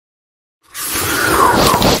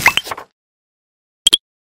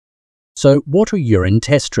So what are urine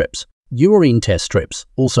test strips? Urine test strips,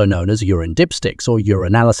 also known as urine dipsticks or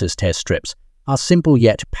urinalysis test strips, are simple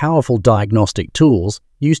yet powerful diagnostic tools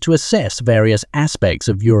used to assess various aspects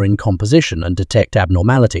of urine composition and detect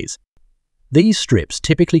abnormalities. These strips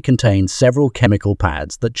typically contain several chemical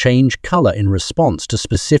pads that change color in response to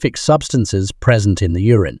specific substances present in the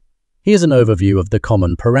urine. Here's an overview of the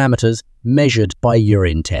common parameters measured by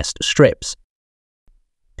urine test strips.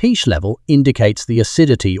 pH level indicates the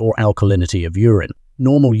acidity or alkalinity of urine.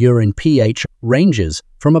 Normal urine pH ranges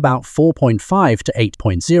from about 4.5 to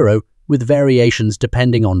 8.0, with variations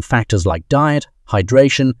depending on factors like diet,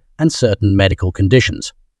 hydration, and certain medical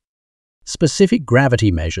conditions. Specific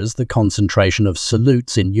gravity measures the concentration of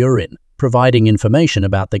solutes in urine, providing information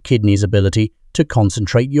about the kidney's ability to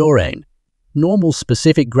concentrate urine. Normal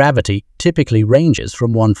specific gravity typically ranges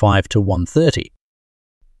from 1.5 to 1.30.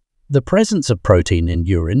 The presence of protein in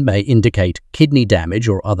urine may indicate kidney damage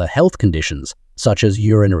or other health conditions, such as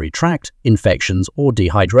urinary tract infections or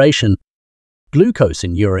dehydration. Glucose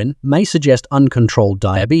in urine may suggest uncontrolled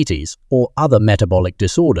diabetes or other metabolic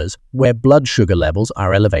disorders where blood sugar levels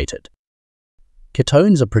are elevated.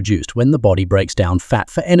 Ketones are produced when the body breaks down fat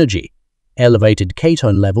for energy. Elevated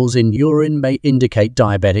ketone levels in urine may indicate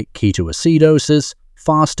diabetic ketoacidosis,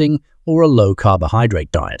 fasting, or a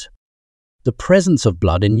low-carbohydrate diet. The presence of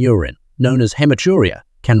blood in urine, known as hematuria,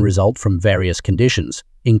 can result from various conditions,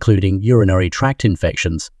 including urinary tract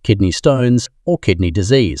infections, kidney stones, or kidney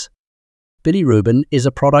disease. Bilirubin is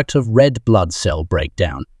a product of red blood cell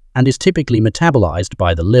breakdown and is typically metabolized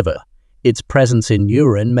by the liver. Its presence in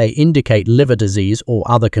urine may indicate liver disease or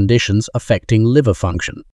other conditions affecting liver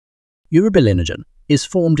function. Urobilinogen is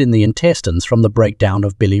formed in the intestines from the breakdown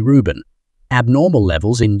of bilirubin. Abnormal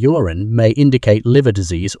levels in urine may indicate liver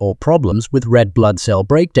disease or problems with red blood cell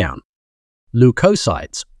breakdown.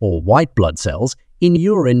 Leukocytes, or white blood cells, in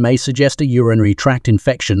urine may suggest a urinary tract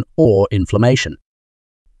infection or inflammation.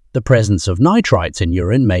 The presence of nitrites in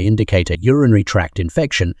urine may indicate a urinary tract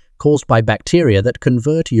infection caused by bacteria that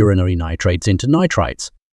convert urinary nitrates into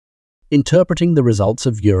nitrites. Interpreting the results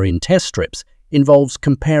of urine test strips involves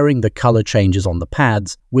comparing the color changes on the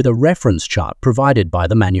pads with a reference chart provided by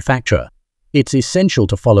the manufacturer. It's essential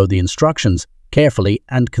to follow the instructions carefully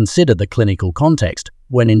and consider the clinical context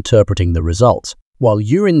when interpreting the results. While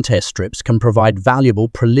urine test strips can provide valuable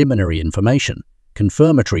preliminary information,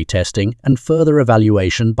 confirmatory testing and further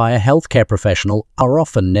evaluation by a healthcare professional are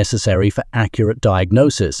often necessary for accurate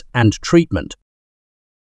diagnosis and treatment.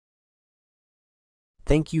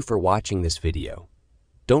 Thank you for watching this video.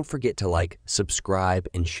 Don't forget to like, subscribe,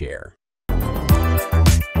 and share.